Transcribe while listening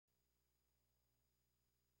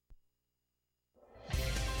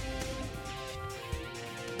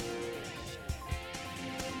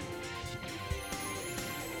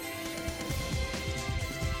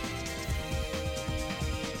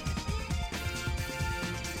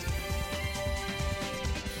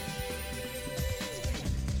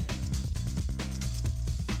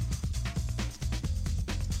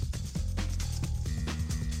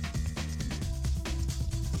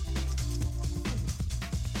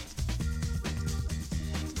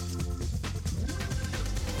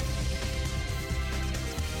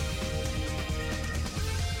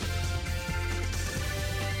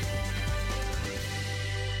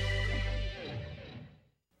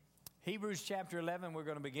Hebrews chapter 11, we're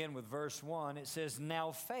going to begin with verse 1. It says,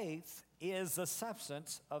 "Now faith is the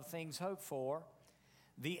substance of things hoped for,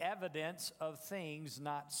 the evidence of things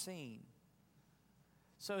not seen."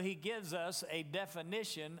 So he gives us a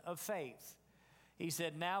definition of faith. He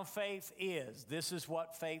said, now faith is. This is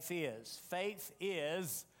what faith is. Faith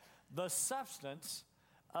is the substance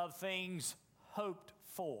of things hoped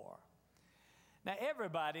for. Now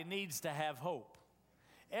everybody needs to have hope.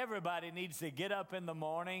 Everybody needs to get up in the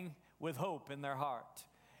morning with hope in their heart.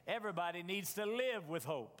 Everybody needs to live with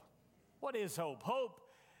hope. What is hope? Hope,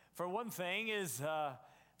 for one thing, is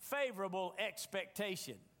favorable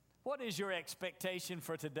expectation. What is your expectation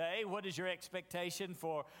for today? What is your expectation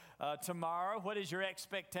for tomorrow? What is your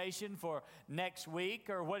expectation for next week?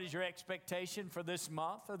 Or what is your expectation for this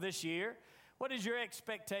month or this year? What is your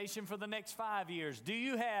expectation for the next 5 years? Do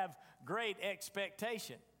you have great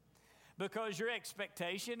expectation? Because your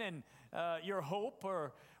expectation and your hope,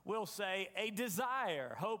 or we'll say a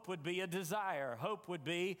desire. Hope would be a desire. Hope would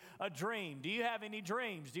be a dream. Do you have any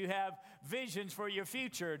dreams? Do you have visions for your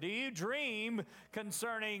future? Do you dream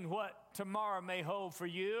concerning what tomorrow may hold for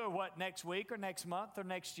you, or what next week or next month or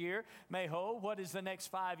next year may hold? What is the next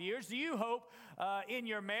 5 years? Do you hope in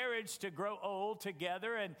your marriage to grow old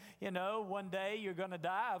together and, one day you're going to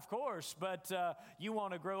die? Of course, but you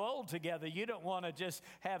want to grow old together. You don't want to just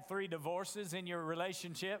have 3 divorces in your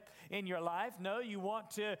relationship in your life. No, you want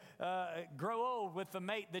to grow old with the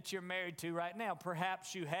mate that you're married to right now.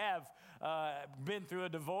 Perhaps you have been through a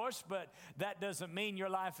divorce, but that doesn't mean your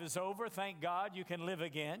life is over. Thank God you can live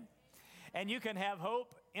again. And you can have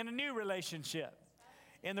hope in a new relationship.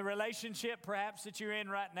 In the relationship perhaps that you're in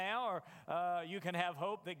right now, or you can have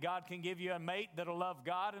hope that God can give you a mate that'll love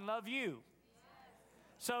God and love you.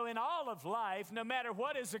 So in all of life, no matter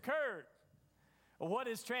what has occurred, or what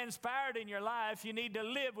has transpired in your life, you need to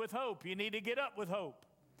live with hope. You need to get up with hope.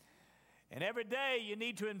 And every day you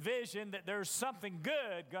need to envision that there's something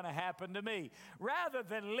good going to happen to me. Rather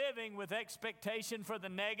than living with expectation for the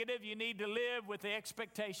negative, you need to live with the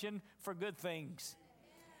expectation for good things.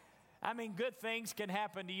 I mean, good things can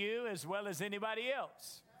happen to you as well as anybody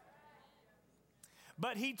else.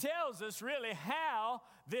 But he tells us really how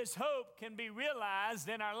this hope can be realized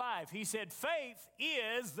in our life. He said, faith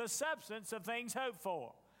is the substance of things hoped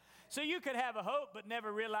for. So you could have a hope but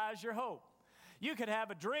never realize your hope. You could have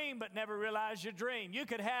a dream but never realize your dream. You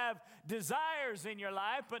could have desires in your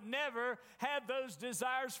life but never have those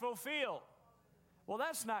desires fulfilled. Well,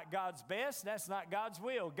 that's not God's best. That's not God's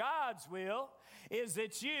will. God's will is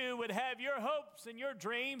that you would have your hopes and your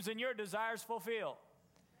dreams and your desires fulfilled.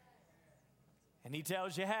 And he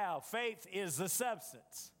tells you how. Faith is the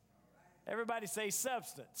substance. Everybody say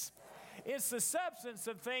substance. It's the substance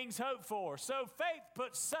of things hoped for. So faith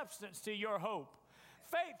puts substance to your hope.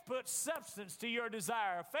 Faith puts substance to your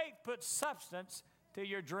desire. Faith puts substance to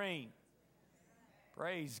your dream.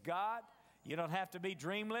 Praise God. You don't have to be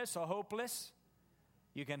dreamless or hopeless.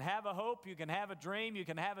 You can have a hope, you can have a dream, you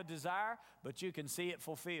can have a desire, but you can see it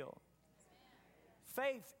fulfilled.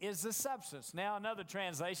 Faith is the substance. Now another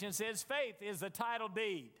translation says faith is the title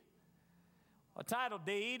deed. A title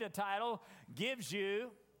deed, a title gives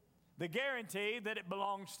you the guarantee that it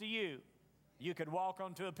belongs to you. You could walk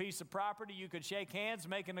onto a piece of property, you could shake hands,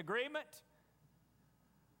 make an agreement,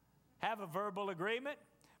 have a verbal agreement,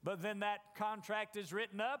 but then that contract is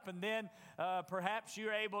written up, and then perhaps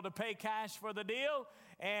you're able to pay cash for the deal,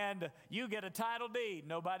 and you get a title deed.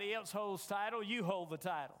 Nobody else holds title, you hold the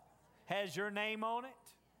title. Has your name on it.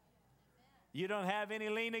 You don't have any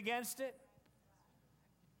lien against it.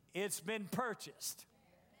 It's been purchased.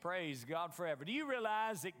 Praise God forever. Do you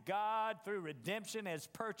realize that God, through redemption, has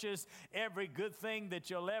purchased every good thing that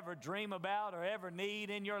you'll ever dream about or ever need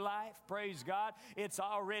in your life? Praise God. It's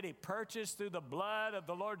already purchased through the blood of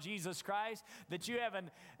the Lord Jesus Christ, that you have an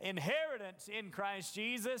inheritance in Christ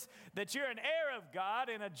Jesus, that you're an heir of God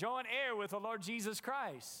and a joint heir with the Lord Jesus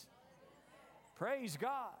Christ. Praise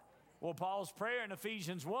God. Well, Paul's prayer in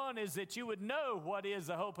Ephesians 1 is that you would know what is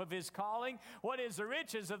the hope of his calling, what is the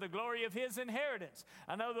riches of the glory of his inheritance.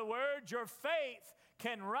 In other words, your faith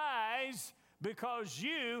can rise because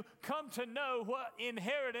you come to know what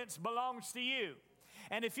inheritance belongs to you.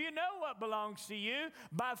 And if you know what belongs to you,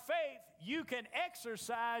 by faith, you can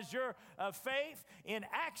exercise your faith in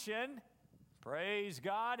action. Praise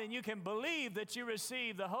God. And you can believe that you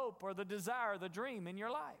receive the hope or the desire or the dream in your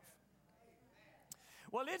life.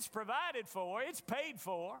 Well, it's provided for, it's paid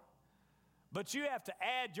for, but you have to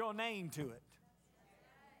add your name to it.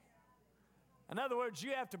 In other words,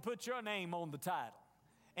 you have to put your name on the title.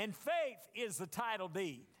 And faith is the title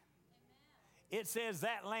deed. It says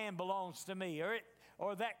that land belongs to me,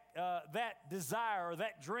 or that desire or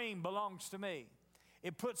that dream belongs to me.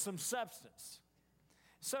 It puts some substance.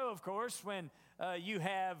 So, of course, when you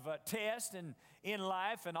have tests in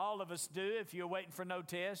life, and all of us do, if you're waiting for no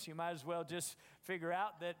test, you might as well just figure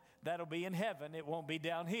out that that'll be in heaven. It won't be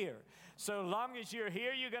down here. So long as you're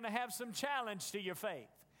here, you're going to have some challenge to your faith.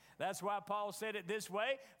 That's why Paul said it this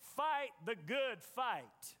way: fight the good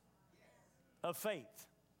fight of faith.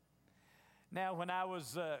 Now, when I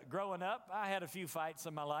was growing up, I had a few fights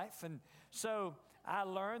in my life, and so I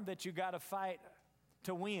learned that you got to fight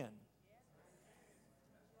to win.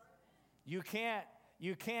 You can't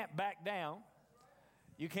back down.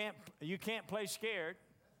 You can't play scared,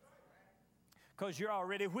 because you're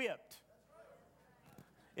already whipped.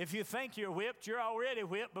 If you think you're whipped, you're already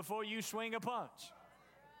whipped before you swing a punch.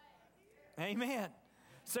 Amen.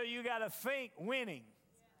 So you got to think winning.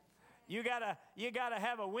 You got to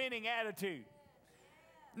have a winning attitude.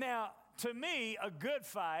 Now, to me, a good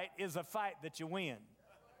fight is a fight that you win.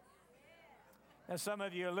 Now, some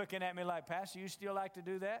of you are looking at me like, Pastor, you still like to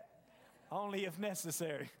do that? Only if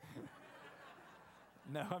necessary.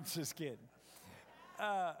 No, I'm just kidding.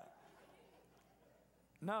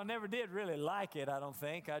 No, never did really like it, I don't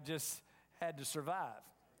think. I just had to survive.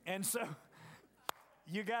 And so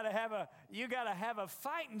you got to have a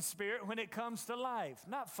fighting spirit when it comes to life.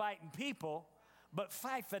 Not fighting people, but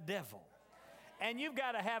fight the devil. And you've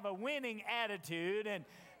got to have a winning attitude, and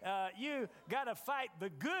you got to fight the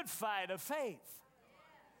good fight of faith.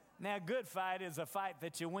 Now, good fight is a fight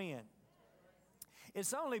that you win.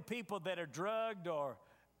 It's only people that are drugged or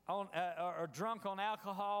drunk on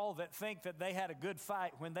alcohol that think that they had a good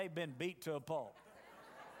fight when they've been beat to a pulp.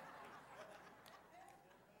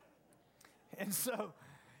 And so,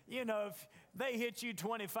 if they hit you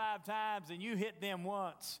 25 times and you hit them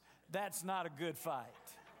once, that's not a good fight.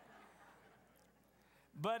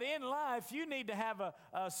 But in life, you need to have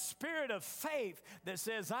a spirit of faith that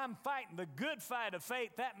says, I'm fighting the good fight of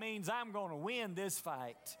faith. That means I'm going to win this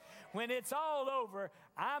fight. When it's all over,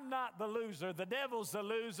 I'm not the loser. The devil's the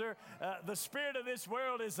loser. The spirit of this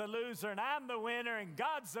world is the loser, and I'm the winner, and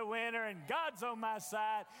God's the winner, and God's on my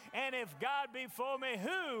side. And if God be for me,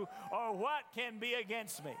 who or what can be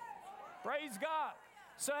against me? Praise God.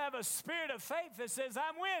 So have a spirit of faith that says,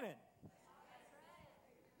 I'm winning.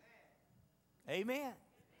 Amen.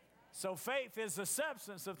 So faith is the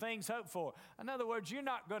substance of things hoped for. In other words, you're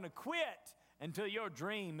not going to quit until your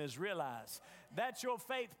dream is realized. That's your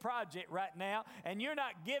faith project right now, and you're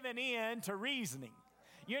not giving in to reasoning.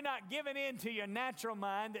 You're not giving in to your natural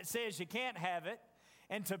mind that says you can't have it,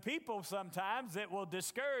 and to people sometimes that will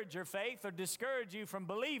discourage your faith or discourage you from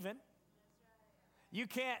believing. You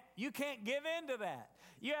can't give in to that.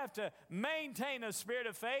 You have to maintain a spirit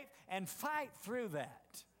of faith and fight through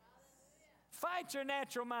that. Fight your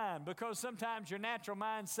natural mind, because sometimes your natural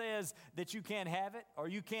mind says that you can't have it or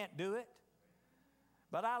you can't do it.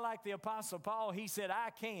 But I like the Apostle Paul. He said, I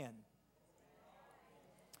can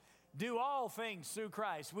do all things through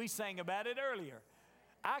Christ. We sang about it earlier.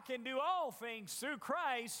 I can do all things through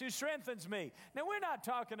Christ who strengthens me. Now, we're not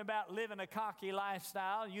talking about living a cocky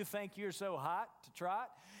lifestyle. You think you're so hot to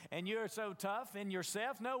trot and you're so tough in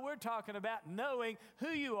yourself. No, we're talking about knowing who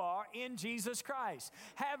you are in Jesus Christ.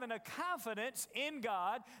 Having a confidence in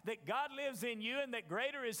God that God lives in you and that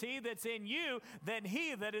greater is He that's in you than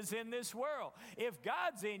he that is in this world. If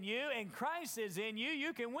God's in you and Christ is in you,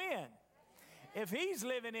 you can win. If He's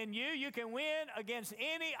living in you, you can win against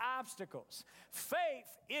any obstacles. Faith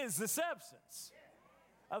is the substance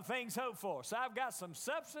of things hoped for. So I've got some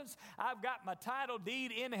substance. I've got my title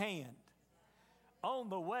deed in hand on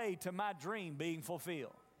the way to my dream being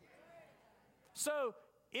fulfilled. So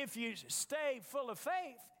if you stay full of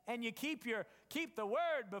faith and you keep the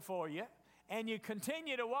Word before you and you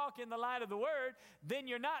continue to walk in the light of the Word, then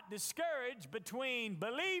you're not discouraged between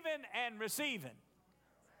believing and receiving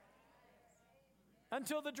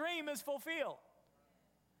until the dream is fulfilled.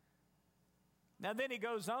 Now then he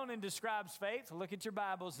goes on and describes faith. Look at your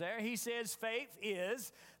Bibles there. He says faith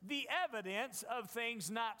is the evidence of things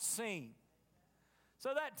not seen.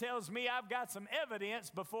 So that tells me I've got some evidence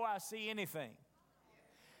before I see anything.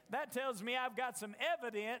 That tells me I've got some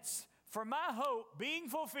evidence for my hope being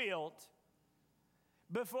fulfilled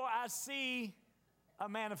before I see a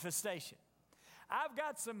manifestation. I've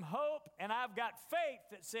got some hope and I've got faith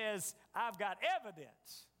that says I've got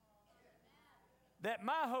evidence that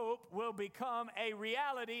my hope will become a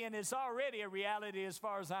reality, and it's already a reality as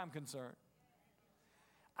far as I'm concerned.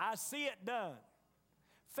 I see it done.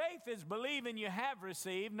 Faith is believing you have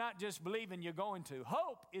received, not just believing you're going to.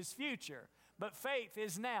 Hope is future, but faith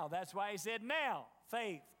is now. That's why he said now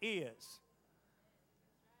faith is.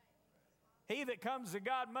 He that comes to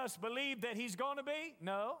God must believe that he's going to be?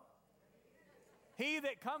 No. He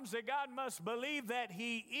that comes to God must believe that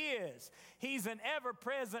he is. He's an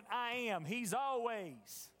ever-present I am. He's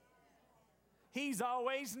always. He's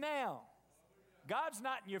always now. God's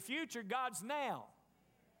not in your future, God's now.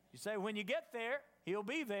 You say, when you get there, he'll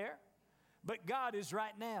be there. But God is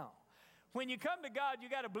right now. When you come to God, you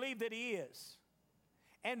got to believe that he is.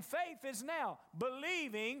 And faith is now,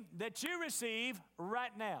 believing that you receive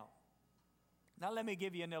right now. Now let me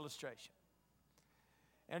give you an illustration.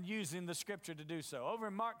 And using the scripture to do so. Over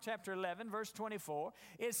in Mark chapter 11, verse 24,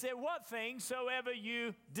 it said, what things soever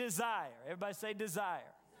you desire. Everybody say desire.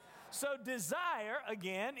 So desire,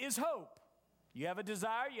 again, is hope. You have a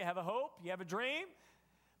desire, you have a hope, you have a dream.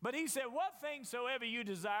 But he said, what things soever you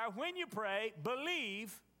desire, when you pray,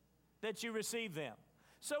 believe that you receive them.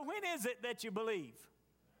 So when is it that you believe?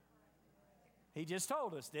 He just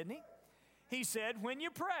told us, didn't he? He said, when you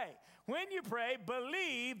pray. When you pray,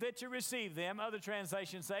 believe that you receive them. Other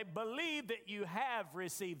translations say, believe that you have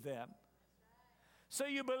received them. So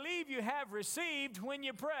you believe you have received when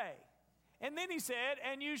you pray. And then he said,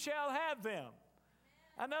 and you shall have them.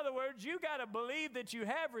 In other words, you got to believe that you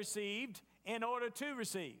have received in order to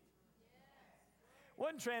receive.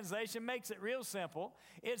 One translation makes it real simple.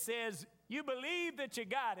 It says, you believe that you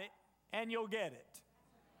got it and you'll get it.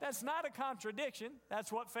 That's not a contradiction.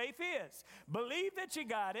 That's what faith is. Believe that you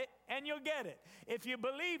got it and you'll get it. If you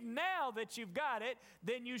believe now that you've got it,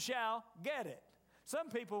 then you shall get it. Some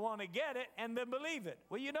people want to get it and then believe it.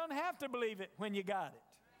 Well, you don't have to believe it when you got it.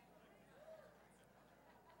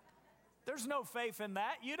 There's no faith in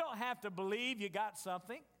that. You don't have to believe you got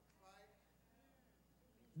something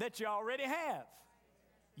that you already have.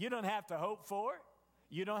 You don't have to hope for it.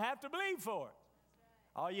 You don't have to believe for it.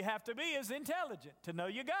 All you have to be is intelligent to know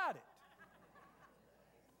you got it.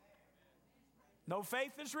 No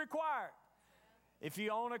faith is required. If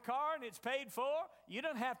you own a car and it's paid for, you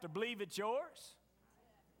don't have to believe it's yours.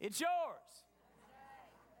 It's yours.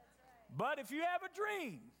 But if you have a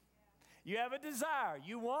dream, you have a desire,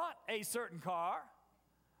 you want a certain car,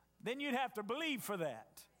 then you'd have to believe for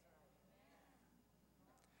that.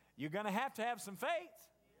 You're going to have some faith.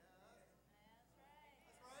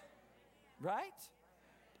 Right?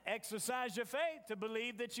 Exercise your faith to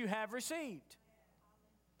believe that you have received.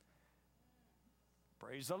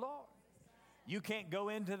 Praise the Lord. You can't go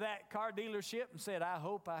into that car dealership and say, I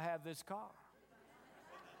hope I have this car.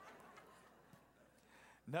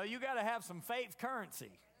 No, you got to have some faith currency.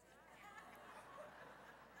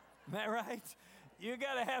 Isn't that right? You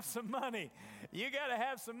got to have some money. You got to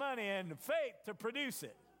have some money and faith to produce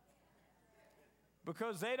it.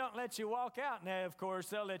 Because they don't let you walk out. Now, of course,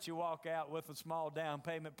 they'll let you walk out with a small down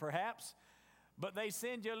payment perhaps, but they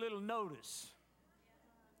send you a little notice.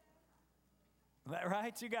 Is that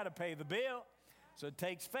right? You got to pay the bill. So it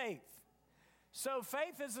takes faith. So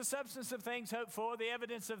faith is the substance of things hoped for, the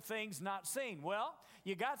evidence of things not seen. Well,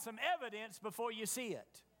 you got some evidence before you see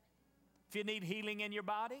it. If you need healing in your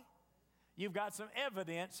body, you've got some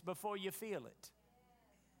evidence before you feel it.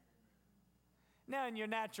 Now, in your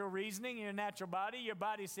natural reasoning, in your natural body, your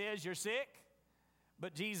body says you're sick,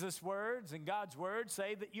 but Jesus' words and God's words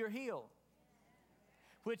say that you're healed.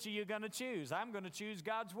 Which are you going to choose? I'm going to choose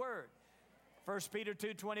God's word. 1 Peter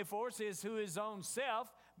 2:24 says, who his own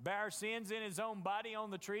self bare sins in his own body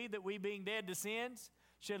on the tree, that we being dead to sins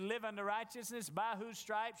should live unto righteousness, by whose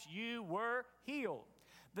stripes you were healed.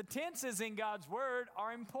 The tenses in God's word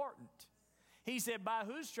are important. He said, by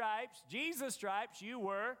whose stripes, Jesus' stripes, you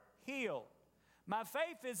were healed. My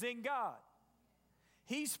faith is in God.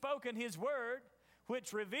 He's spoken his word,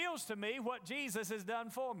 which reveals to me what Jesus has done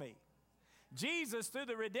for me. Jesus, through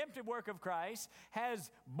the redemptive work of Christ, has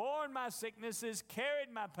borne my sicknesses,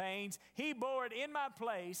 carried my pains. He bore it in my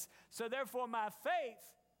place. So therefore, my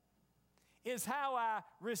faith is how I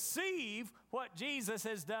receive what Jesus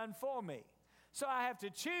has done for me. So I have to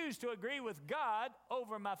choose to agree with God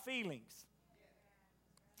over my feelings.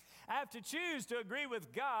 I have to choose to agree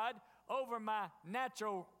with God over my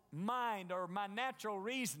natural mind or my natural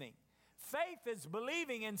reasoning. Faith is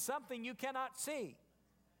believing in something you cannot see,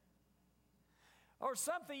 or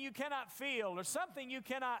something you cannot feel, or something you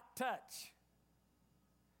cannot touch.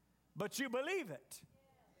 But you believe it.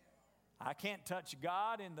 I can't touch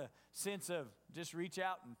God in the sense of just reach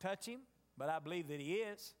out and touch him, but I believe that he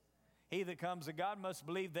is. He that comes to God must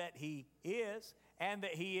believe that he is, and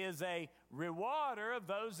that he is a rewarder of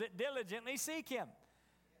those that diligently seek him.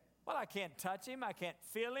 Well, I can't touch him. I can't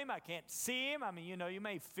feel him. I can't see him. I mean, you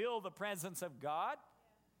may feel the presence of God.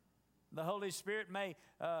 The Holy Spirit may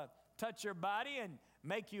touch your body,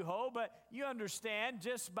 make you whole, but you understand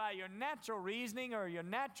just by your natural reasoning or your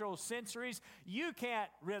natural sensories, you can't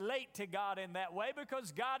relate to God in that way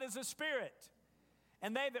because God is a spirit.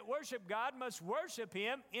 And they that worship God must worship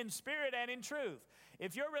Him in spirit and in truth.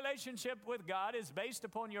 If your relationship with God is based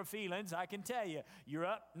upon your feelings, I can tell you, you're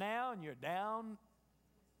up now and you're down.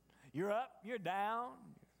 You're up, you're down,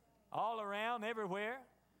 all around, everywhere.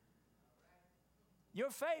 Your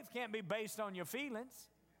faith can't be based on your feelings.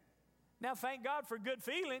 Now, thank God for good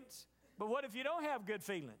feelings, but what if you don't have good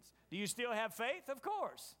feelings? Do you still have faith? Of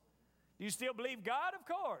course. Do you still believe God? Of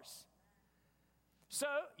course. So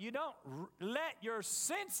you don't let your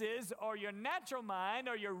senses or your natural mind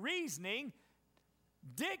or your reasoning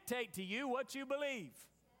dictate to you what you believe.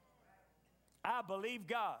 I believe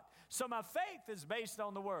God. So my faith is based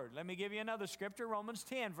on the Word. Let me give you another scripture, Romans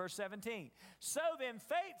 10, verse 17. So then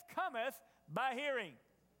faith cometh by hearing,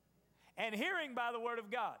 and hearing by the Word of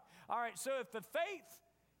God. All right, so if the faith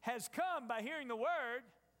has come by hearing the Word,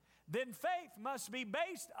 then faith must be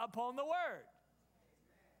based upon the Word.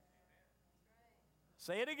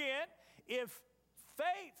 Say it again. If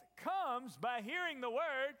faith comes by hearing the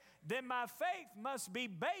Word, then my faith must be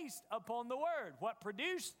based upon the Word. What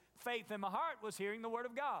produced faith in my heart was hearing the Word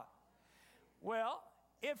of God. Well,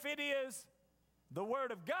 if it is the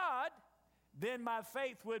Word of God, then my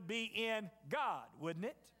faith would be in God, wouldn't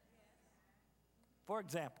it? For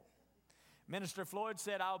example, Minister Floyd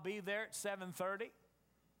said, I'll be there at 7:30.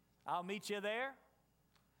 I'll meet you there.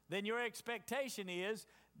 Then your expectation is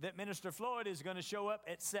that Minister Floyd is going to show up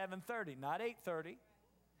at 7:30, not 8:30,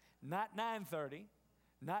 not 9:30,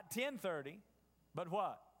 not 10:30, but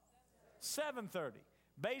what? 7:30.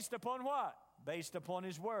 Based upon what? Based upon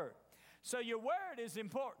His Word. So your word is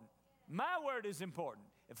important. My word is important.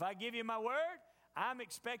 If I give you my word, I'm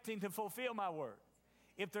expecting to fulfill my word.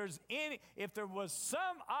 If there was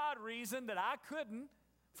some odd reason that I couldn't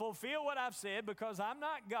fulfill what I've said because I'm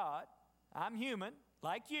not God, I'm human,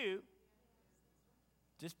 like you,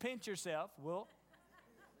 just pinch yourself. Well,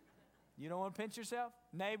 you don't want to pinch yourself?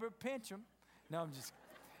 Neighbor, pinch him. No, I'm just,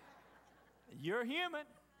 you're human.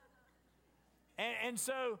 And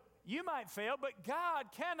so you might fail, but God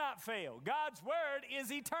cannot fail. God's word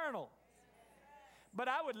is eternal. But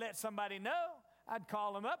I would let somebody know. I'd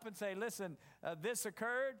call them up and say, listen, this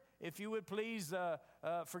occurred. If you would please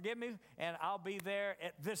forgive me, and I'll be there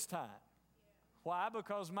at this time. Why?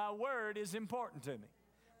 Because my word is important to me.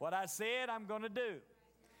 What I said, I'm going to do.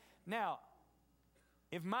 Now,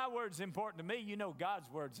 if my word's important to me, you know God's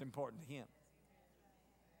word's important to Him.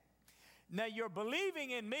 Now, your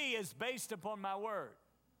believing in me is based upon my word.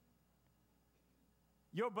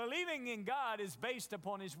 Your believing in God is based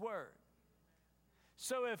upon His word.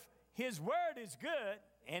 So if His word is good,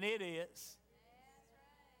 and it is,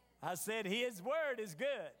 I said His word is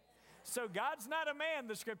good. So God's not a man,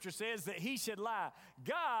 the Scripture says, that He should lie.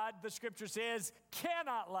 God, the Scripture says,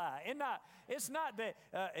 cannot lie. It's not that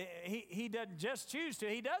he doesn't just choose to.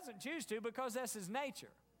 He doesn't choose to because that's His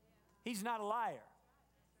nature. He's not a liar.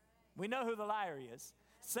 We know who the liar is.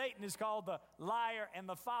 Satan is called the liar and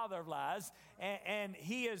the father of lies, and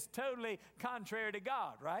he is totally contrary to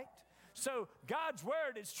God, right? So God's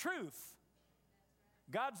word is truth.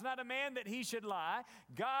 God's not a man that He should lie.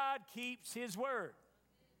 God keeps His word.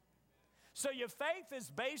 So your faith is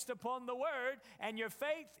based upon the word, and your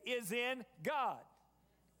faith is in God.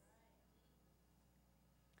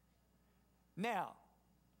 Now,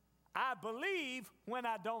 I believe when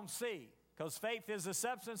I don't see. Because faith is the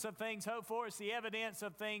substance of things hoped for. It's the evidence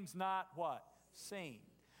of things not what? Seen.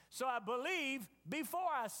 So I believe before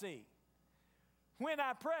I see. When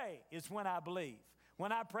I pray is when I believe.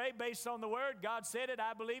 When I pray based on the word, God said it,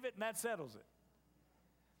 I believe it, and that settles it.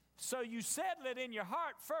 So you settle it in your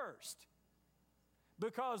heart first.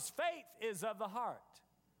 Because faith is of the heart.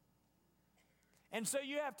 And so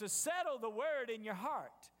you have to settle the word in your heart.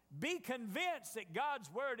 Be convinced that God's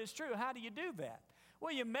word is true. How do you do that?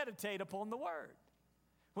 Well, you meditate upon the word.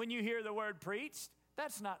 When you hear the word preached,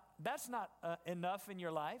 that's not enough in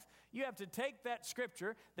your life. You have to take that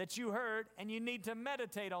scripture that you heard and you need to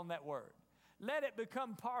meditate on that word. Let it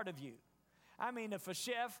become part of you. I mean, if a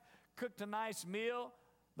chef cooked a nice meal,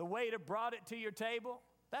 the waiter brought it to your table,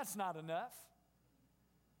 that's not enough.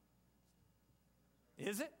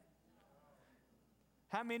 Is it?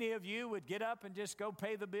 How many of you would get up and just go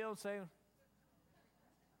pay the bill and say,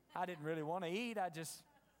 I didn't really want to eat, I just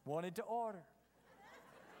wanted to order.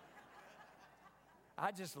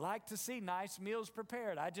 I just like to see nice meals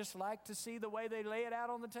prepared. I just like to see the way they lay it out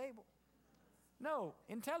on the table. No,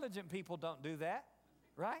 intelligent people don't do that,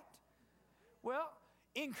 right? Well,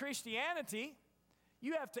 in Christianity,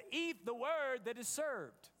 you have to eat the word that is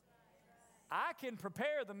served. I can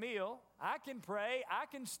prepare the meal, I can pray, I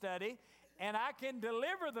can study, and I can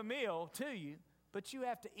deliver the meal to you, but you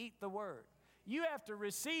have to eat the Word. You have to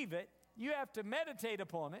receive it. You have to meditate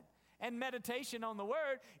upon it. And meditation on the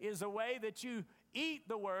Word is a way that you eat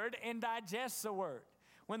the Word and digest the Word.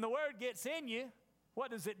 When the Word gets in you,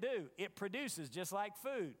 what does it do? It produces, just like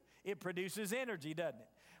food. It produces energy, doesn't it?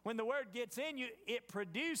 When the Word gets in you, it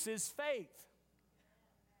produces faith.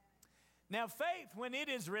 Now, faith, when it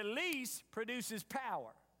is released, produces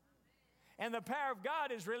power. And the power of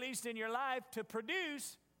God is released in your life to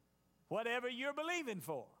produce whatever you're believing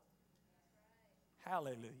for.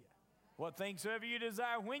 Hallelujah. What things soever you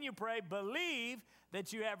desire when you pray, believe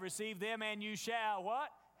that you have received them and you shall what?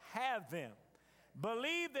 Have them.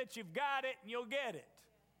 Believe that you've got it and you'll get it.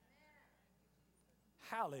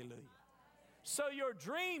 Hallelujah. So your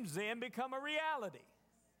dreams then become a reality.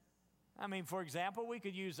 I mean, for example, we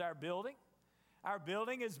could use our building. Our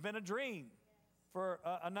building has been a dream for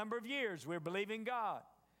a number of years. We're believing God,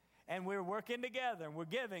 and we're working together, and we're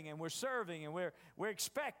giving, and we're serving, and we're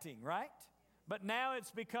expecting, right? But now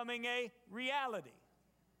it's becoming a reality.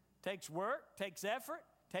 Takes work, takes effort,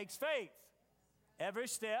 takes faith. Every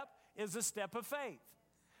step is a step of faith.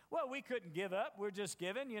 Well, we couldn't give up. We're just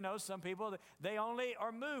giving. You know, some people, they only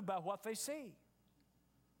are moved by what they see.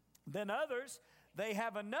 Then others, they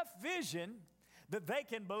have enough vision that they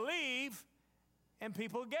can believe, and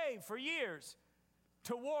people gave for years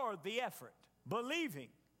toward the effort, believing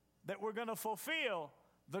that we're going to fulfill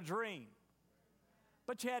the dream.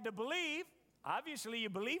 But you had to believe. Obviously, you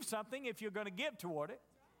believe something if you're going to give toward it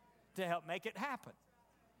to help make it happen.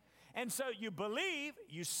 And so you believe,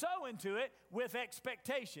 you sow into it with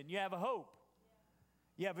expectation. You have a hope.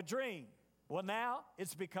 You have a dream. Well, now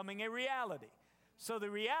it's becoming a reality. So the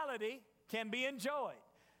reality can be enjoyed.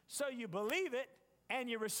 So you believe it and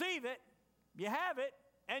you receive it, you have it,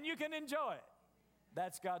 and you can enjoy it.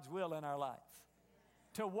 That's God's will in our life,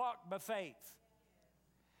 to walk by faith.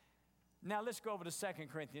 Now let's go over to 2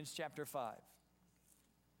 Corinthians chapter 5.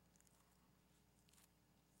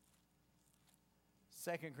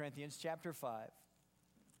 2 Corinthians chapter 5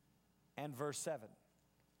 and verse 7.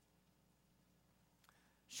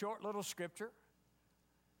 Short little scripture.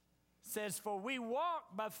 Says, for we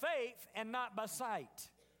walk by faith and not by sight.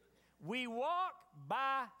 We walk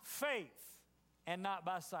by faith and not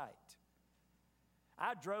by sight.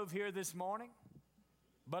 I drove here this morning,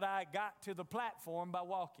 but I got to the platform by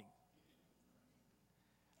walking.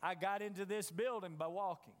 I got into this building by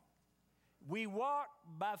walking. We walk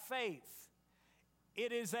by faith.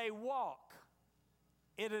 It is a walk.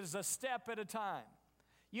 It is a step at a time.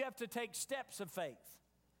 You have to take steps of faith.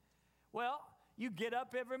 Well, you get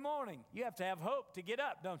up every morning. You have to have hope to get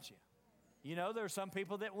up, don't you? You know, there are some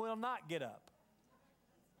people that will not get up.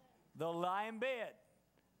 They'll lie in bed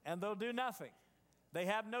and they'll do nothing. They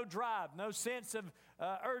have no drive, no sense of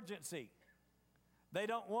urgency. They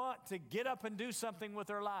don't want to get up and do something with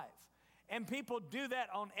their life. And people do that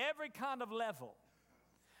on every kind of level.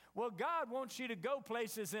 Well, God wants you to go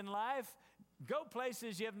places in life, go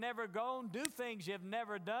places you've never gone, do things you've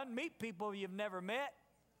never done, meet people you've never met.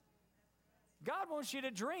 God wants you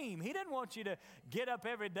to dream. He didn't want you to get up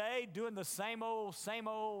every day doing the same old, same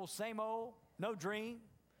old, same old. No dream,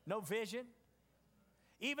 no vision.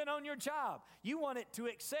 Even on your job, you want it to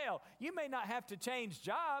excel. You may not have to change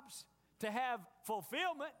jobs to have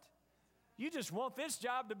fulfillment. You just want this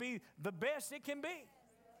job to be the best it can be.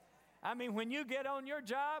 I mean, when you get on your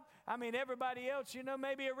job, I mean, everybody else, you know,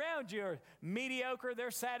 maybe around you are mediocre. They're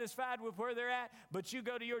satisfied with where they're at. But you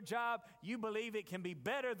go to your job, you believe it can be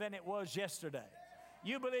better than it was yesterday.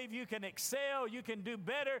 You believe you can excel. You can do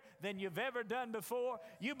better than you've ever done before.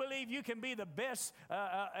 You believe you can be the best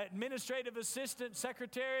administrative assistant,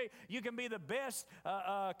 secretary. You can be the best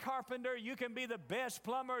carpenter. You can be the best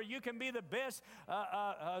plumber. You can be the best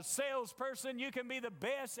salesperson. You can be the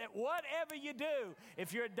best at whatever you do.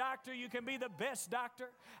 If you're a doctor, you can be the best doctor.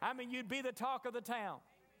 I mean, you'd be the talk of the town.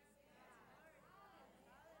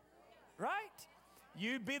 Right?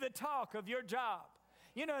 You'd be the talk of your job.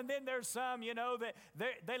 You know, and then there's some, you know, that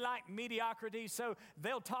they like mediocrity, so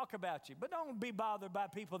they'll talk about you. But don't be bothered by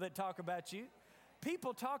people that talk about you.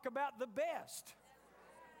 People talk about the best.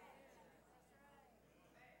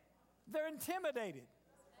 They're intimidated.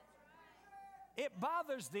 It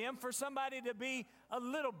bothers them for somebody to be a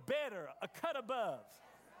little better, a cut above.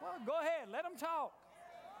 Well, go ahead, let them talk.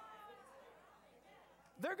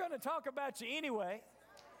 They're going to talk about you anyway.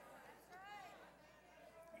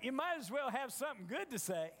 You might as well have something good to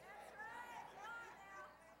say.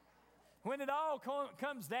 When it all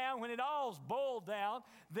comes down, when it all's boiled down,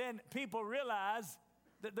 then people realize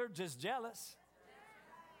that they're just jealous.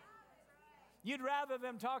 You'd rather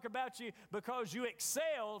them talk about you because you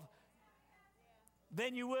excelled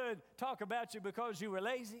than you would talk about you because you were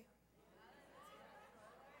lazy.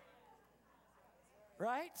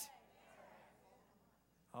 Right?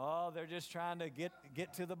 Oh, they're just trying to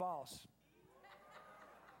get to the boss.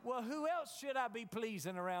 Well, who else should I be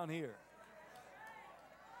pleasing around here?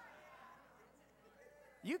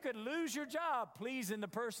 You could lose your job pleasing the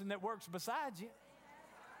person that works beside you.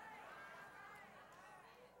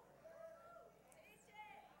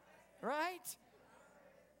 Right?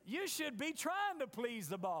 You should be trying to please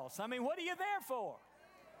the boss. I mean, what are you there for?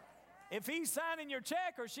 If he's signing your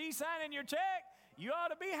check or she's signing your check, you ought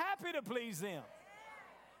to be happy to please them.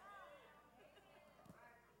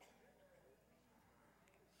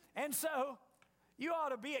 And so, you ought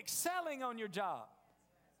to be excelling on your job.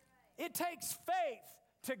 It takes faith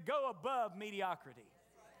to go above mediocrity.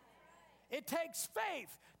 It takes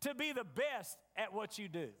faith to be the best at what you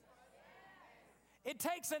do. It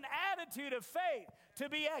takes an attitude of faith to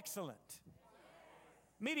be excellent.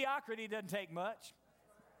 Mediocrity doesn't take much.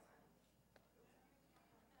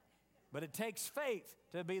 But it takes faith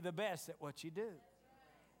to be the best at what you do.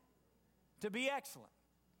 To be excellent.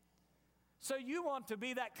 So you want to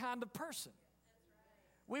be that kind of person.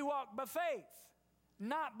 We walk by faith,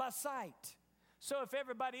 not by sight. So if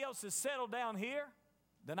everybody else is settled down here,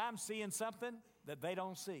 then I'm seeing something that they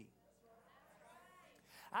don't see.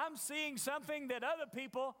 I'm seeing something that other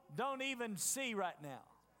people don't even see right now.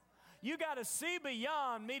 You got to see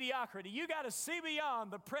beyond mediocrity. You got to see beyond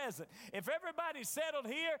the present. If everybody's settled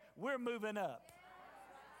here, we're moving up.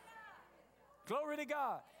 Glory to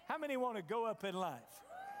God. How many want to go up in life?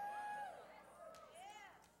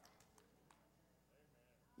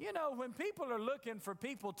 You know, when people are looking for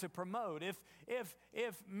people to promote,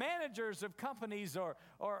 if managers of companies or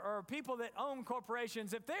people that own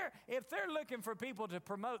corporations, if they're looking for people to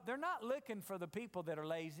promote, they're not looking for the people that are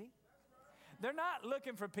lazy. They're not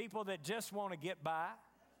looking for people that just want to get by.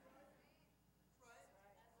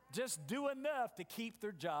 Just do enough to keep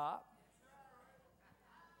their job.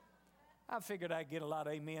 I figured I'd get a lot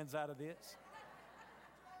of amens out of this.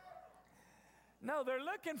 No, they're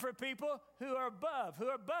looking for people who are above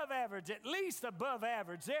average, at least above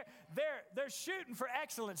average. They're shooting for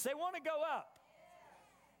excellence. They want to go up.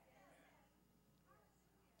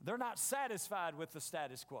 They're not satisfied with the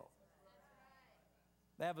status quo.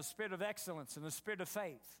 They have a spirit of excellence and a spirit of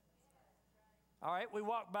faith. All right, we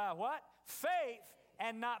walk by what? Faith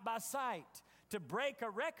and not by sight. To break a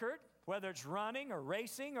record, whether it's running or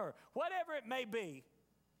racing or whatever it may be,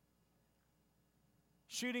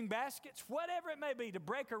 shooting baskets, whatever it may be, to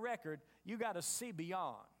break a record, you got to see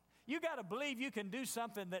beyond. You got to believe you can do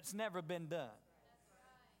something that's never been done.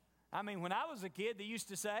 I mean, when I was a kid, they used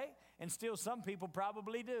to say, and still some people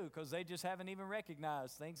probably do, because they just haven't even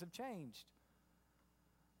recognized things have changed.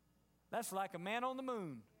 That's like a man on the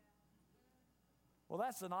moon. Well,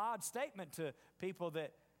 that's an odd statement to people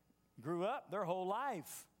that grew up their whole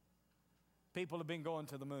life. People have been going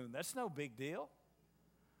to the moon. That's no big deal.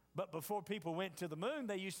 But before people went to the moon,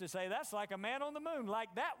 they used to say, that's like a man on the moon, like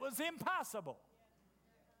that was impossible.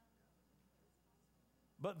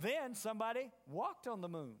 But then somebody walked on the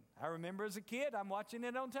moon. I remember as a kid, I'm watching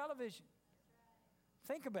it on television.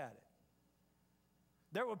 Think about it.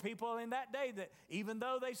 There were people in that day that even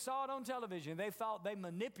though they saw it on television, they thought they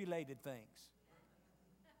manipulated things.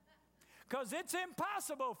 Because it's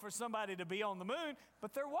impossible for somebody to be on the moon,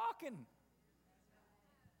 but they're walking.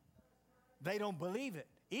 They don't believe it,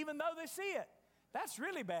 even though they see it. That's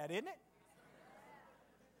really bad, isn't it?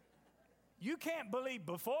 You can't believe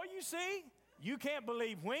before you see. You can't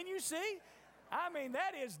believe when you see. I mean,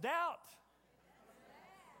 that is doubt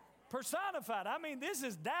personified. I mean, this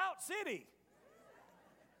is doubt city.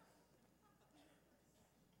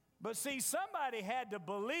 But see, somebody had to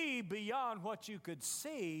believe beyond what you could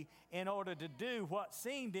see in order to do what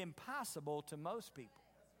seemed impossible to most people.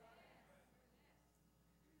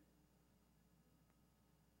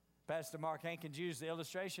 Pastor Mark Hankins used the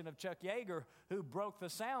illustration of Chuck Yeager, who broke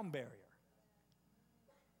the sound barrier.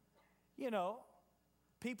 You know,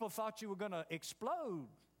 people thought you were going to explode.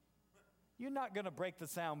 You're not going to break the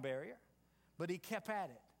sound barrier. But he kept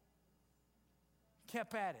at it.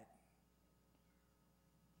 Kept at it.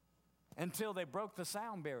 Until they broke the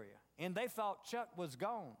sound barrier. And they thought Chuck was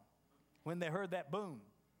gone when they heard that boom.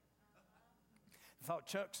 They thought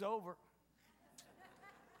Chuck's over.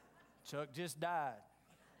 Chuck just died.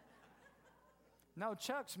 No,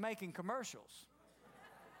 Chuck's making commercials.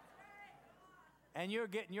 And you're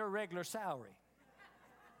getting your regular salary.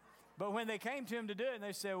 But when they came to him to do it, and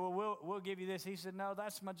they said, well, we'll give you this. He said, no,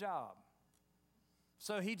 that's my job.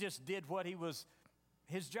 So he just did what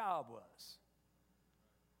his job was.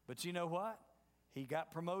 But you know what? He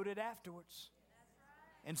got promoted afterwards.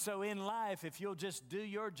 And so in life, if you'll just do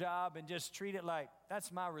your job and just treat it like,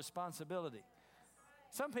 that's my responsibility.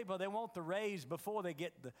 Some people, they want the raise before they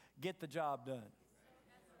get the job done.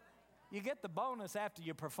 You get the bonus after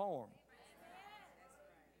you perform.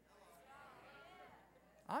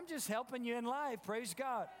 I'm just helping you in life, praise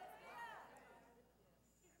God.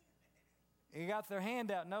 You got their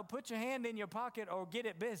hand out. No, put your hand in your pocket or get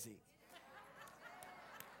it busy.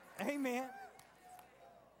 Amen.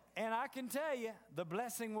 And I can tell you, the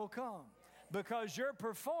blessing will come because your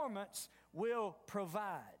performance will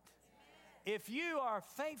provide. If you are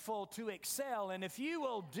faithful to excel, and if you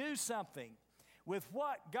will do something with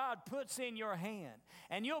what God puts in your hand,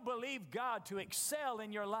 and you'll believe God to excel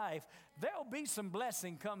in your life, there'll be some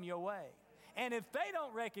blessing come your way. And if they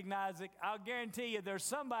don't recognize it, I'll guarantee you there's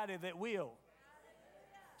somebody that will.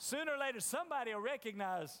 Sooner or later, somebody will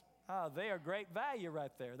recognize, they are great value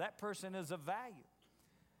right there. That person is of value.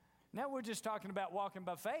 Now we're just talking about walking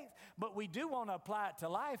by faith, but we do want to apply it to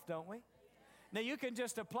life, don't we? Now, you can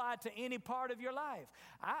just apply it to any part of your life.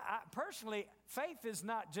 I personally, faith is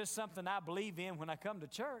not just something I believe in when I come to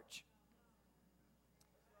church.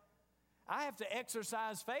 I have to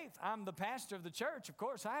exercise faith. I'm the pastor of the church, of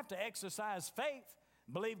course. I have to exercise faith,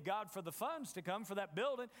 believe God for the funds to come for that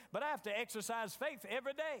building, but I have to exercise faith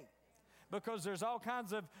every day because there's all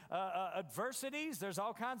kinds of adversities. There's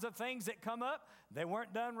all kinds of things that come up. They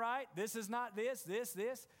weren't done right. This is not this.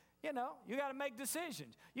 You know, you got to make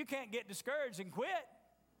decisions. You can't get discouraged and quit.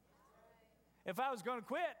 If I was going to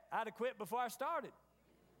quit, I'd have quit before I started.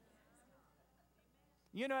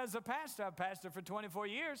 You know, as a pastor, I've pastored for 24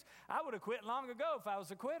 years. I would have quit long ago if I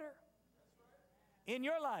was a quitter. In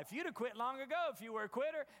your life, you'd have quit long ago if you were a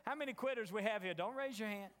quitter. How many quitters we have here? Don't raise your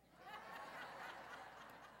hand.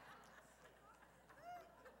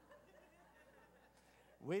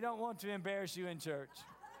 We don't want to embarrass you in church.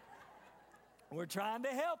 We're trying to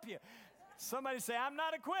help you. Somebody say, I'm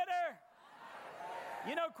not a quitter.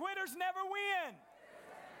 You know, quitters never win.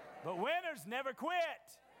 But winners never quit.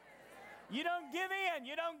 You don't give in.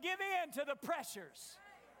 You don't give in to the pressures.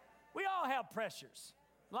 We all have pressures.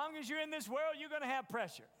 As long as you're in this world, you're going to have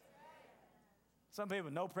pressure. Some people,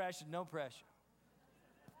 no pressure, no pressure.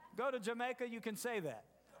 Go to Jamaica, you can say that.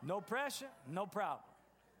 No pressure, no problem.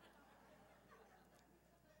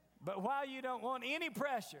 But while you don't want any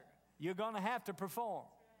pressure, you're going to have to perform.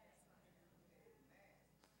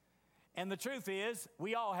 And the truth is,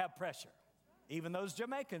 we all have pressure. Even those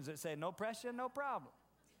Jamaicans that say, no pressure, no problem.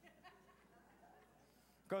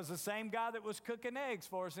 Because the same guy that was cooking eggs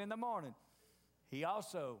for us in the morning, he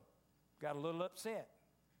also got a little upset,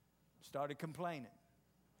 started complaining.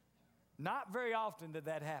 Not very often did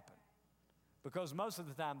that happen, because most of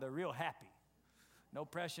the time they're real happy. No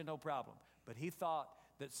pressure, no problem. But he thought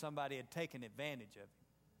that somebody had taken advantage of him.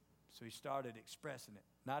 So he started expressing it.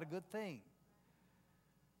 Not a good thing.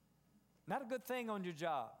 Not a good thing on your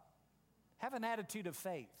job. Have an attitude of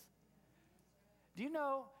faith. Do you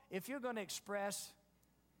know, if you're going to express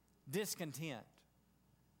discontent,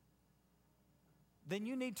 then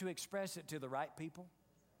you need to express it to the right people.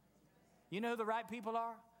 You know who the right people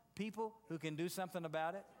are? People who can do something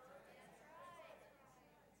about it.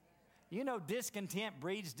 You know, discontent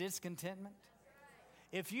breeds discontentment.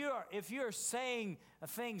 If you're saying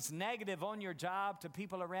things negative on your job to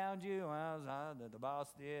people around you, well, the boss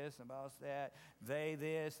this, the boss that, they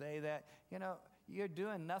this, they that, you know, you're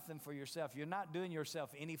doing nothing for yourself. You're not doing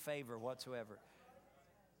yourself any favor whatsoever.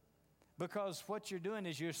 Because what you're doing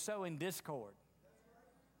is you're sowing discord.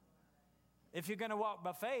 If you're going to walk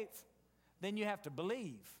by faith, then you have to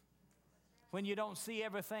believe when you don't see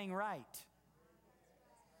everything right.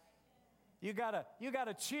 You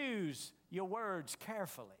gotta choose your words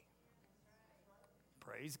carefully.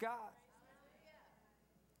 Praise God.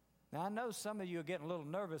 Now, I know some of you are getting a little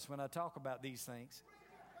nervous when I talk about these things,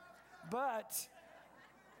 but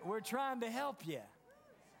we're trying to help you.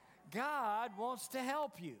 God wants to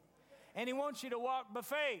help you, and He wants you to walk by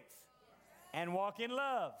faith and walk in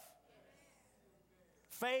love.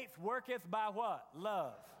 Faith worketh by what?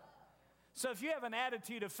 Love. So if you have an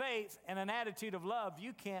attitude of faith and an attitude of love,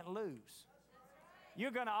 you can't lose.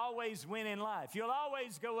 You're going to always win in life. You'll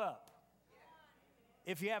always go up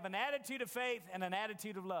if you have an attitude of faith and an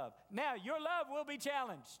attitude of love. Now, your love will be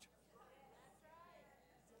challenged.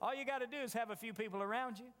 All you got to do is have a few people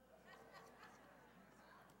around you.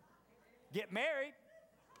 Get married.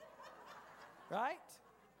 Right?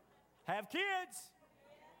 Have kids.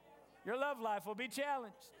 Your love life will be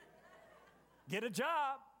challenged. Get a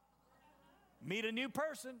job. Meet a new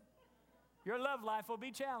person. Your love life will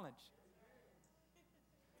be challenged.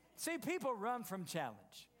 See, people run from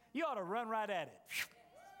challenge. You ought to run right at it.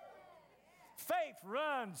 Faith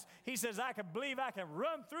runs. He says, I can believe I can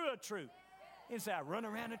run through a troop. He said, I run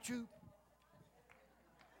around a troop.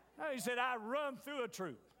 No, he said, I run through a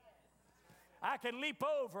troop. I can leap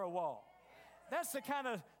over a wall. That's the kind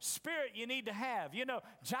of spirit you need to have. You know,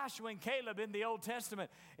 Joshua and Caleb in the Old Testament,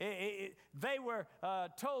 they were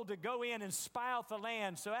told to go in and spy out the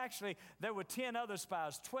land. So actually, there were 10 other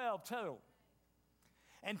spies, 12 total.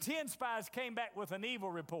 And 10 spies came back with an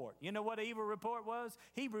evil report. You know what an evil report was?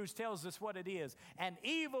 Hebrews tells us what it is. An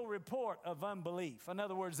evil report of unbelief. In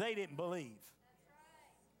other words, they didn't believe.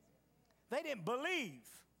 They didn't believe.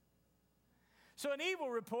 So an evil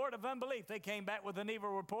report of unbelief. They came back with an evil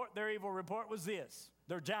report. Their evil report was this.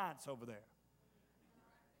 They're giants over there.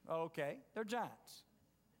 Okay, they're giants.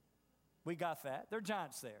 We got that. They're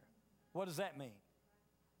giants there. What does that mean?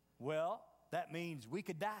 Well, that means we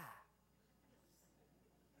could die.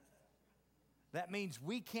 That means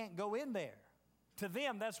we can't go in there. To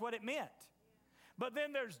them, that's what it meant. But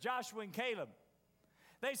then there's Joshua and Caleb.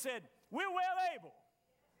 They said, we're well able.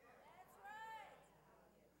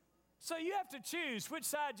 So you have to choose which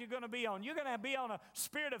side you're going to be on. You're going to be on a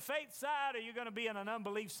spirit of faith side, or you're going to be on an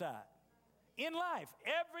unbelief side. In life,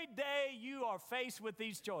 every day you are faced with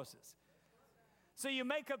these choices. So you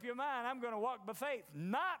make up your mind, I'm going to walk by faith,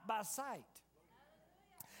 not by sight.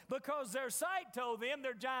 Because their sight told them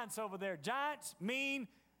they're giants over there. Giants mean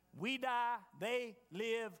we die, they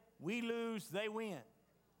live, we lose, they win.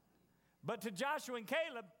 But to Joshua and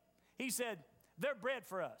Caleb, he said, they're bread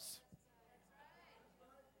for us.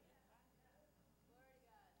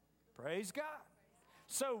 Praise God.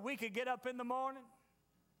 So we could get up in the morning,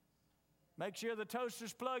 make sure the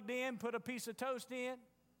toaster's plugged in, put a piece of toast in,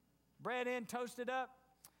 bread in, toast it up,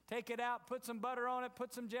 take it out, put some butter on it,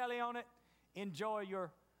 put some jelly on it, enjoy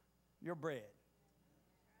your bread.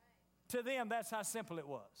 To them, that's how simple it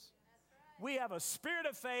was. We have a spirit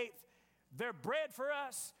of faith. They're bread for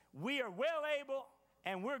us. We are well able,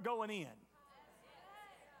 and we're going in.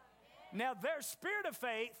 Now, their spirit of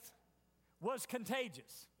faith was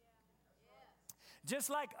contagious.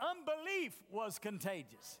 Just like unbelief was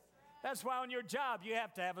contagious. That's why on your job you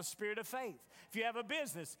have to have a spirit of faith. If you have a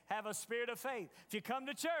business, have a spirit of faith. If you come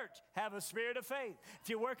to church, have a spirit of faith. If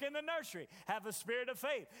you work in the nursery, have a spirit of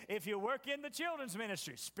faith. If you work in the children's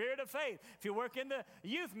ministry, spirit of faith. If you work in the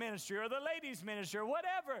youth ministry or the ladies ministry or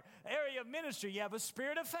whatever area of ministry, you have a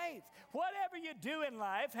spirit of faith. Whatever you do in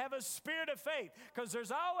life, have a spirit of faith. Because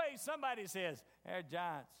there's always somebody says, they're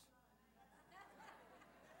giants.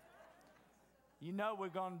 You know we're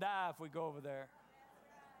going to die if we go over there.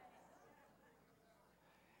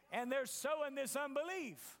 And they're sowing this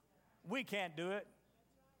unbelief. We can't do it.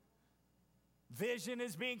 Vision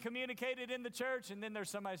is being communicated in the church, and then there's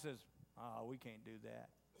somebody who says, oh, we can't do that.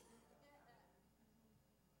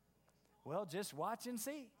 Well, just watch and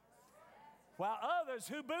see. While others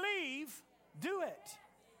who believe do it.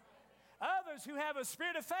 Others who have a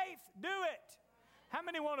spirit of faith do it. How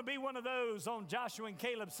many want to be one of those on Joshua and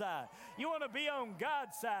Caleb's side? You want to be on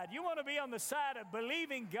God's side. You want to be on the side of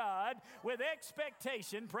believing God with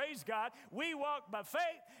expectation. Praise God. We walk by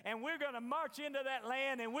faith, and we're going to march into that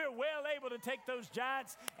land, and we're well able to take those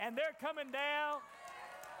giants, and they're coming down.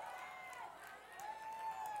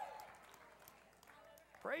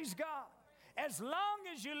 Praise God. As long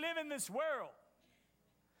as you live in this world,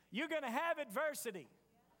 you're going to have adversity.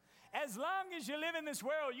 As long as you live in this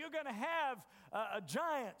world, you're going to have a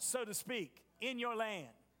giant, so to speak, in your land.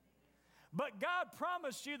 But God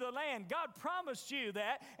promised you the land. God promised you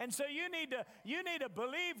that. And so you need to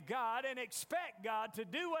believe God and expect God to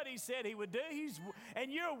do what He said He would do.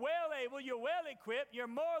 And you're well able, you're well equipped, you're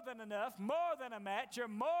more than enough, more than a match, you're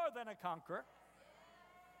more than a conqueror.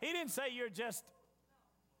 He didn't say you're just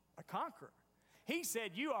a conqueror. He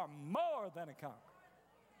said you are more than a conqueror.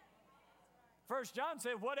 1 John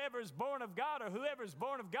said, whatever is born of God, or whoever is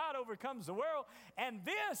born of God overcomes the world. And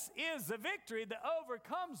this is the victory that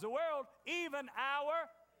overcomes the world, even our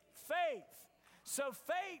faith. So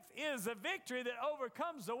faith is the victory that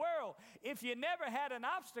overcomes the world. If you never had an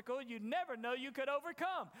obstacle, you'd never know you could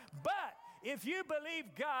overcome. But if you believe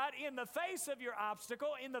God in the face of your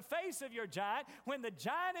obstacle, in the face of your giant, when the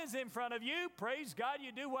giant is in front of you, praise God,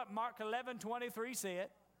 you do what Mark 11:23 said.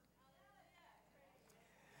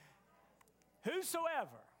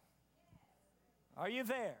 Whosoever, are you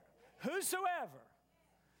there? Whosoever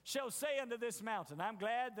shall say unto this mountain, I'm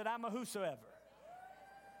glad that I'm a whosoever.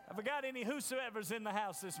 Have I got any whosoevers in the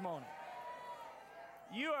house this morning?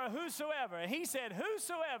 You are whosoever. And he said,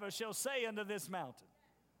 whosoever shall say unto this mountain.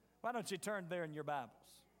 Why don't you turn there in your Bibles?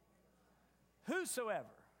 Whosoever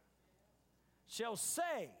shall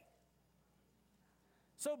say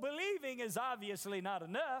So believing is obviously not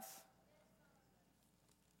enough.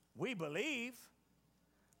 We believe,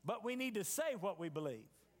 but we need to say what we believe.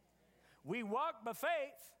 We walk by faith,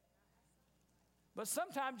 but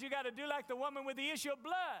sometimes you got to do like the woman with the issue of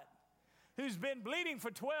blood, who's been bleeding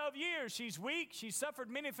for 12 years. She's weak. She's suffered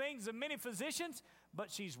many things and many physicians,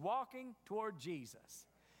 but she's walking toward Jesus.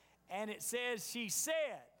 And it says, she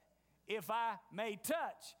said, if I may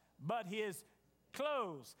touch but his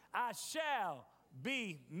clothes, I shall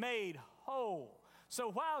be made whole.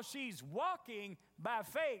 So while she's walking by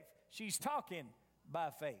faith, she's talking by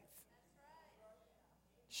faith.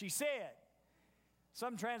 She said.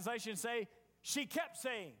 Some translations say, she kept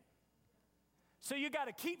saying. So you got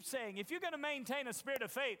to keep saying. If you're going to maintain a spirit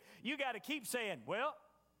of faith, you got to keep saying, well,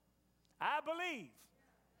 I believe.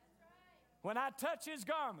 When I touch his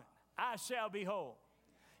garment, I shall be whole.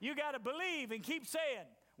 You got to believe and keep saying,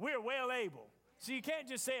 we're well able. So you can't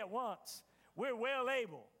just say it once. We're well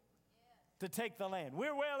able to take the land.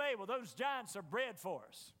 We're well able. Those giants are bred for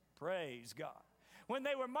us. Praise God. When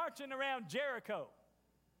they were marching around Jericho,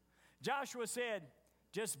 Joshua said,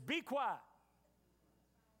 just be quiet.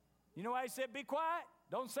 You know why he said be quiet?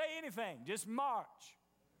 Don't say anything. Just march.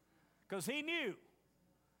 Because he knew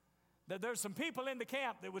that there's some people in the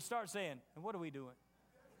camp that would start saying, and what are we doing?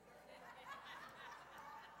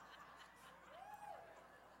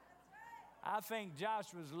 I think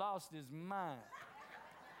Joshua's lost his mind.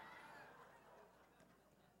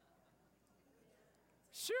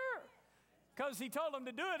 Sure, because he told them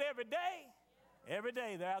to do it every day. Every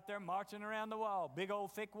day they're out there marching around the wall. Big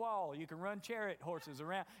old thick wall. You can run chariot horses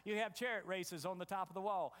around. You have chariot races on the top of the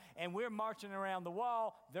wall. And we're marching around the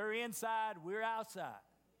wall. They're inside. We're outside.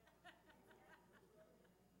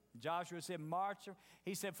 Joshua said, march.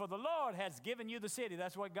 He said, for the Lord has given you the city.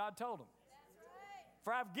 That's what God told him.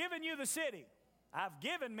 For I've given you the city. I've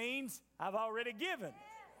given means I've already given.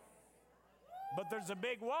 But there's a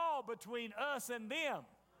big wall between us and them.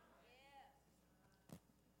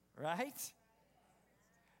 Right?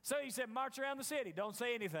 So he said, march around the city. Don't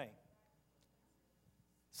say anything.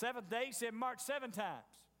 Seventh day, he said, march 7 times.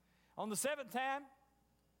 On the 7th time,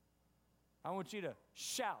 I want you to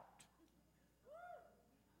shout.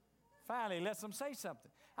 Finally, let them say something.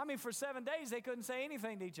 I mean, for 7 days, they couldn't say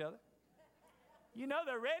anything to each other. You know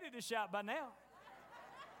they're ready to shout by now.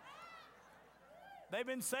 They've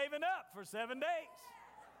been saving up for 7 days.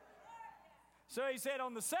 So he said,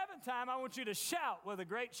 on the 7th time, I want you to shout with a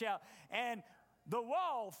great shout. And the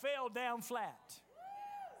wall fell down flat.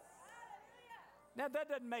 Now, that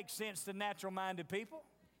doesn't make sense to natural-minded people.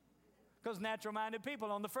 Because natural-minded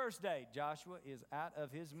people on the first day, Joshua is out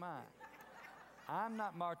of his mind. I'm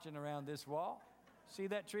not marching around this wall. See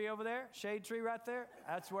that tree over there? Shade tree right there?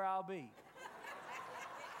 That's where I'll be.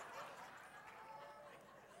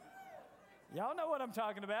 Y'all know what I'm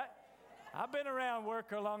talking about. I've been around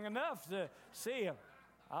worker long enough to see him.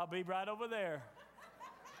 I'll be right over there.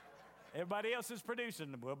 Everybody else is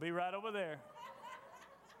producing. We'll be right over there.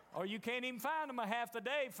 Or you can't even find them a half the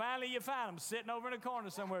day. Finally, you find them sitting over in a corner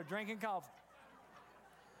somewhere drinking coffee.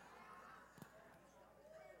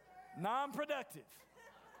 Non-productive.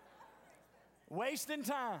 Wasting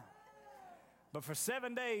time. But for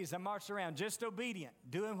 7 days, I marched around just obedient,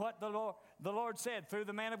 doing what the Lord said through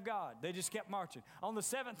the man of God. They just kept marching. On the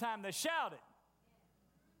 7th time, they shouted.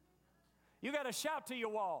 You got to shout to your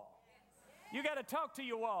wall. You got to talk to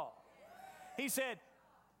your wall. He said,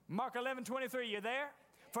 Mark 11:23, you there?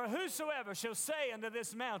 For whosoever shall say unto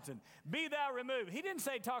this mountain, be thou removed. He didn't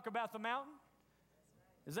say talk about the mountain.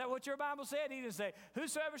 Is that what your Bible said? He didn't say,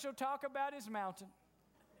 whosoever shall talk about his mountain.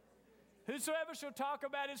 Whosoever shall talk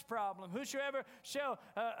about his problem. Whosoever shall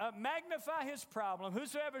magnify his problem.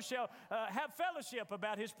 Whosoever shall have fellowship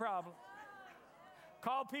about his problem.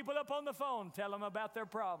 Call people up on the phone, tell them about their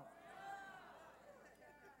problem.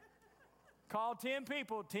 Call 10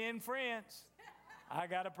 people, 10 friends. I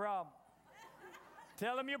got a problem.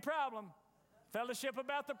 Tell them your problem. Fellowship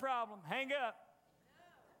about the problem. Hang up.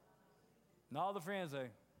 And all the friends say,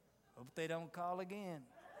 hope they don't call again.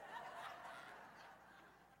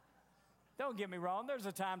 Don't get me wrong. There's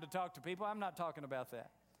a time to talk to people. I'm not talking about that.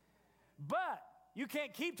 But you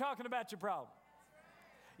can't keep talking about your problem.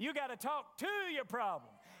 You got to talk to your problem.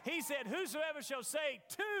 He said, whosoever shall say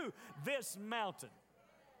to this mountain.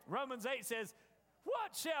 Romans 8 says,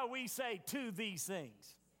 what shall we say to these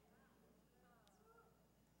things?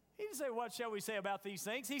 He didn't say, what shall we say about these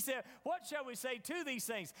things? He said, what shall we say to these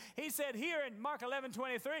things? He said here in Mark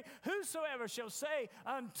 11:23, whosoever shall say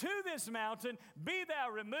unto this mountain, be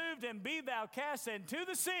thou removed and be thou cast into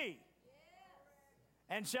the sea,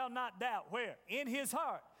 and shall not doubt, where? In his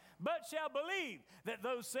heart, but shall believe that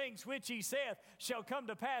those things which he saith shall come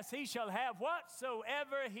to pass, he shall have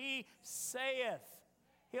whatsoever he saith.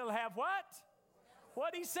 He'll have what?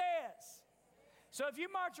 What he says. So if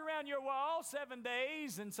you march around your wall 7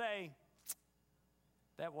 days and say,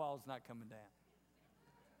 that wall's not coming down,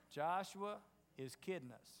 Joshua is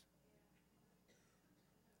kidding us.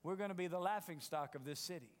 We're going to be the laughingstock of this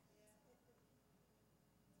city.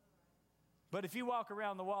 But if you walk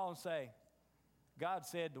around the wall and say, God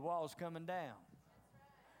said the wall's coming down.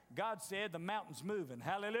 God said the mountain's moving.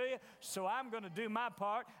 Hallelujah. So I'm going to do my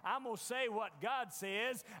part. I'm going to say what God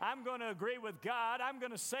says. I'm going to agree with God. I'm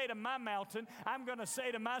going to say to my mountain. I'm going to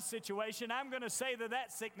say to my situation. I'm going to say to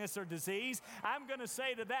that sickness or disease. I'm going to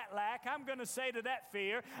say to that lack. I'm going to say to that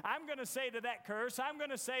fear. I'm going to say to that curse. I'm going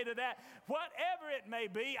to say to that, whatever it may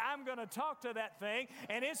be, I'm going to talk to that thing,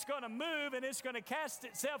 and it's going to move, and it's going to cast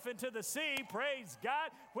itself into the sea, praise God,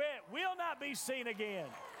 where it will not be seen again.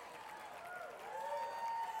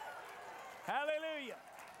 Hallelujah.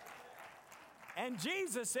 And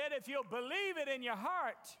Jesus said, if you'll believe it in your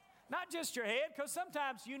heart, not just your head, because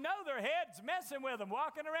sometimes you know their head's messing with them,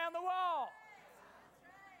 walking around the wall.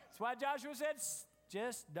 That's why Joshua said,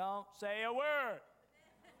 just don't say a word.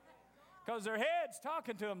 Because their head's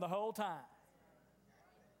talking to them the whole time.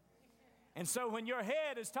 And so when your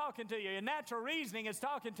head is talking to you, your natural reasoning is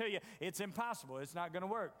talking to you, it's impossible. It's not going to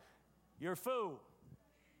work. You're a fool.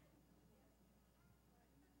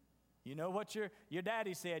 You know what your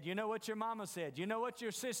daddy said. You know what your mama said. You know what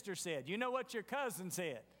your sister said. You know what your cousin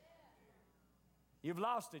said. You've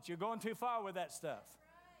lost it. You're going too far with that stuff.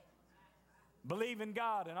 Believe in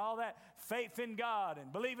God and all that. Faith in God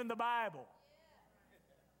and believe in the Bible.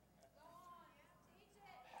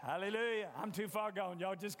 Hallelujah. I'm too far gone.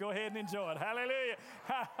 Y'all just go ahead and enjoy it. Hallelujah.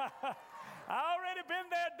 I already been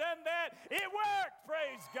there, done that. It worked.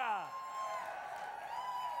 Praise God.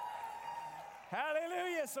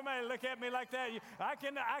 Hallelujah. Somebody look at me like that. I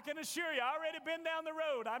can assure you, I already been down the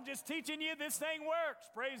road. I'm just teaching you this thing works.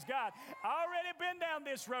 Praise God. I already been down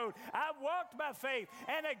this road. I've walked by faith.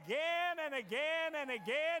 And again and again and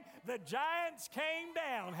again, the giants came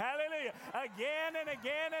down. Hallelujah. Again and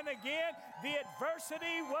again and again, the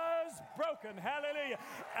adversity was broken. Hallelujah.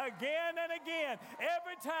 Again and again.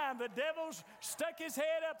 Every time the devil stuck his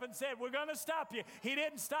head up and said, we're going to stop you. He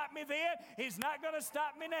didn't stop me then. He's not going to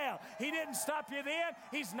stop me now. He didn't stop you then.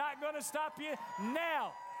 He's not going to stop you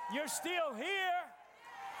now. You're still here.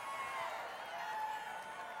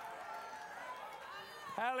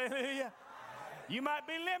 Hallelujah. You might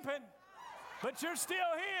be limping, but you're still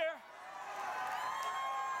here.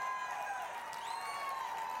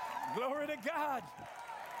 Glory to God.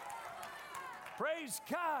 Praise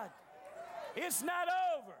God. It's not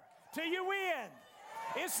over till you win.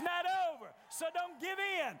 It's not over, so don't give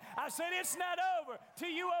in. I said it's not over till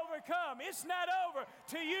you overcome. It's not over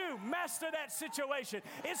till you master that situation.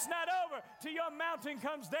 It's not over till your mountain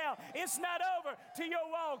comes down. It's not over till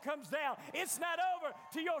your wall comes down. It's not over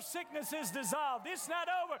till your sickness is dissolved. It's not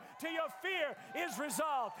over till your fear is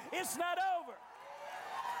resolved. It's not over.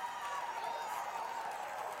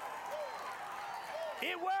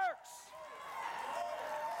 It works.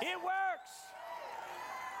 It works.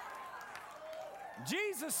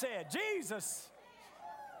 Jesus,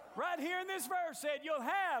 right here in this verse said, you'll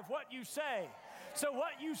have what you say. So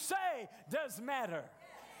what you say does matter.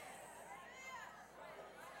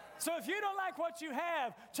 So if you don't like what you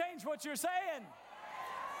have, change what you're saying.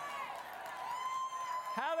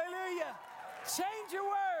 Hallelujah. Change your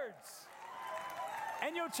words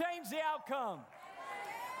and you'll change the outcome.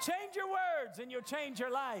 Change your words and you'll change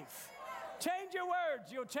your life. Change your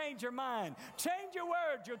words, you'll change your mind. Change your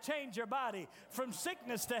words, you'll change your body. From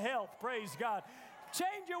sickness to health, praise God.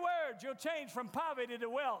 Change your words, you'll change from poverty to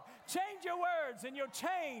wealth. Change your words and you'll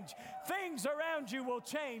change. Things around you will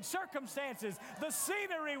change. Circumstances, the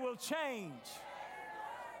scenery will change.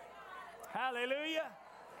 Hallelujah.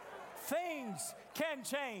 Things can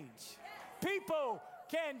change. People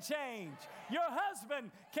can change. Your husband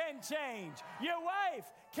can change. Your wife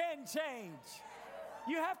can change.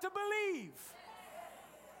 You have to believe.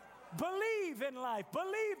 Believe in life.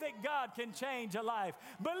 Believe that God can change a life.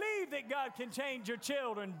 Believe that God can change your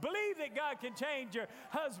children. Believe that God can change your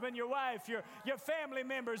husband, your wife, your family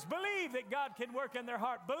members. Believe that God can work in their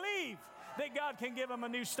heart. Believe that God can give them a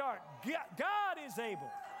new start. God is able.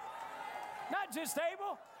 Not just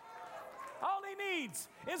able. All he needs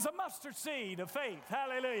is a mustard seed of faith.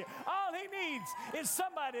 Hallelujah. All he needs is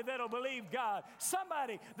somebody that'll believe God.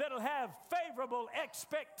 Somebody that'll have favorable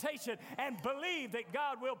expectation and believe that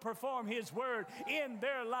God will perform his word in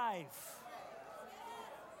their life.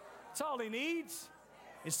 That's all he needs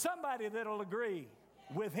is somebody that'll agree.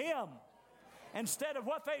 with Him instead of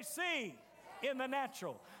what they see in the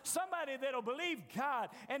natural. Somebody that'll believe God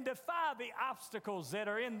and defy the obstacles that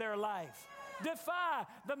are in their life. Defy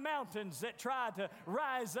the mountains that try to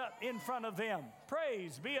rise up in front of them.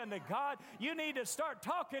 Praise be unto God. You need to start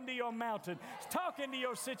talking to your mountain, talking to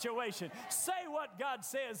your situation. Say what God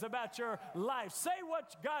says about your life. Say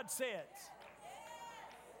what God says.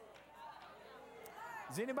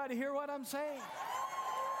 Does anybody hear what I'm saying?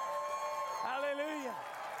 Hallelujah.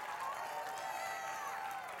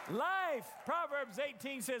 Life, Proverbs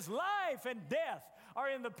 18 says, life and death are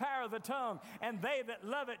in the power of the tongue, and they that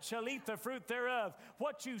love it shall eat the fruit thereof.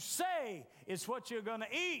 What you say is what you're going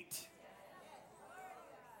to eat.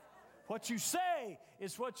 What you say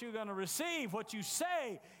is what you're going to receive. What you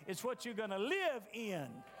say is what you're going to live in.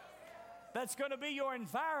 That's going to be your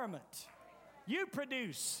environment. You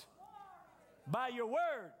produce, by your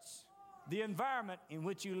words, the environment in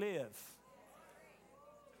which you live.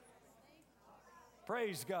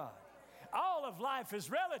 Praise God. All of life is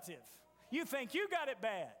relative. You think you got it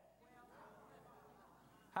bad.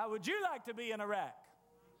 How would you like to be in Iraq?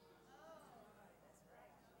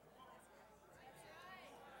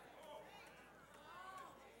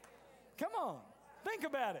 Come on, think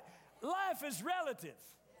about it. Life is relative.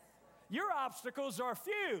 Your obstacles are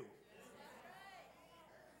few.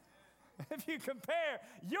 If you compare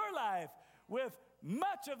your life with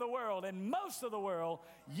much of the world and most of the world,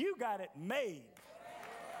 you got it made.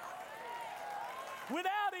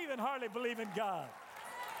 Without even hardly believing God.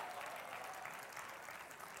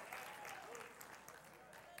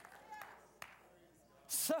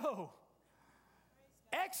 So,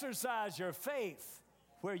 exercise your faith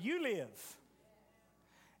where you live,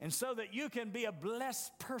 and so that you can be a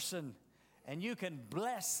blessed person and you can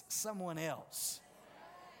bless someone else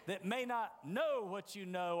that may not know what you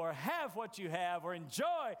know or have what you have or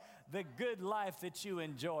enjoy the good life that you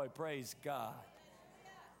enjoy. Praise God.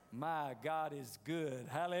 My God is good.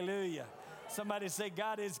 Hallelujah. Somebody say,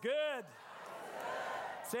 God is good. God is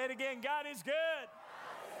good. Say it again, God is good. God is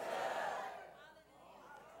good.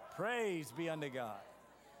 Praise be unto God.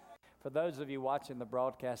 For those of you watching the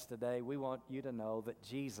broadcast today, we want you to know that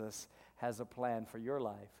Jesus has a plan for your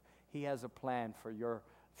life. He has a plan for your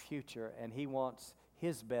future, and He wants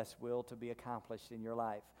His best will to be accomplished in your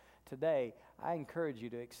life. Today, I encourage you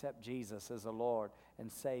to accept Jesus as the Lord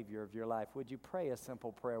and Savior of your life. Would you pray a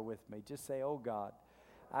simple prayer with me? Just say, oh God,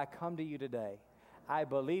 I come to you today. I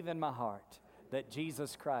believe in my heart that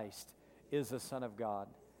Jesus Christ is the Son of God,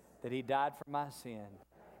 that He died for my sin,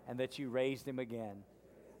 and that you raised Him again.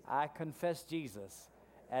 I confess Jesus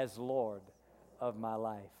as Lord of my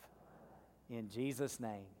life. In Jesus'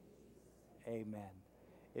 name, amen.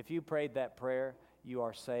 If you prayed that prayer, you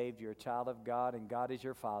are saved. You're a child of God, and God is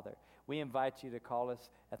your Father. We invite you to call us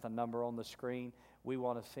at the number on the screen. We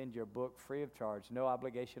want to send your book free of charge. No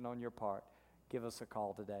obligation on your part. Give us a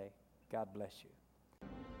call today. God bless you.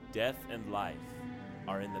 Death and life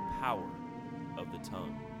are in the power of the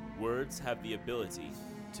tongue. Words have the ability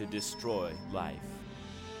to destroy life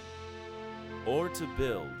or to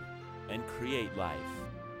build and create life.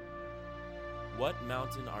 What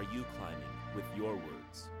mountain are you climbing with your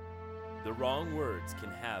words? The wrong words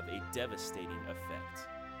can have a devastating effect,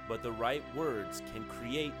 but the right words can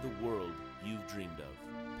create the world you've dreamed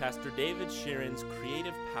of. Pastor David Sheeran's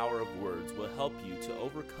creative power of words will help you to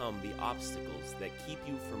overcome the obstacles that keep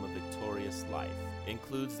you from a victorious life.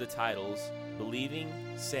 Includes the titles Believing,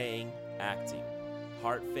 Saying, Acting,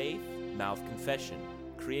 Heart Faith, Mouth Confession,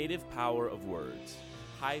 Creative Power of Words,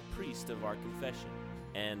 High Priest of Our Confession,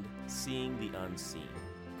 and Seeing the Unseen.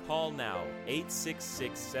 Call now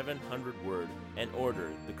 866-700-WORD and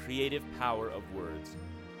order the Creative Power of Words,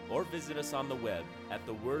 or visit us on the web at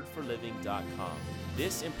thewordforliving.com.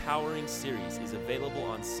 This empowering series is available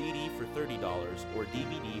on CD for $30 or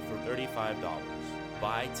DVD for $35.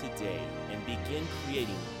 Buy today and begin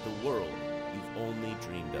creating the world you've only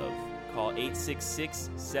dreamed of. Call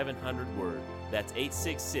 866-700-WORD. That's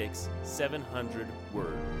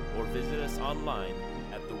 866-700-WORD. Or visit us online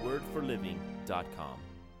at thewordforliving.com.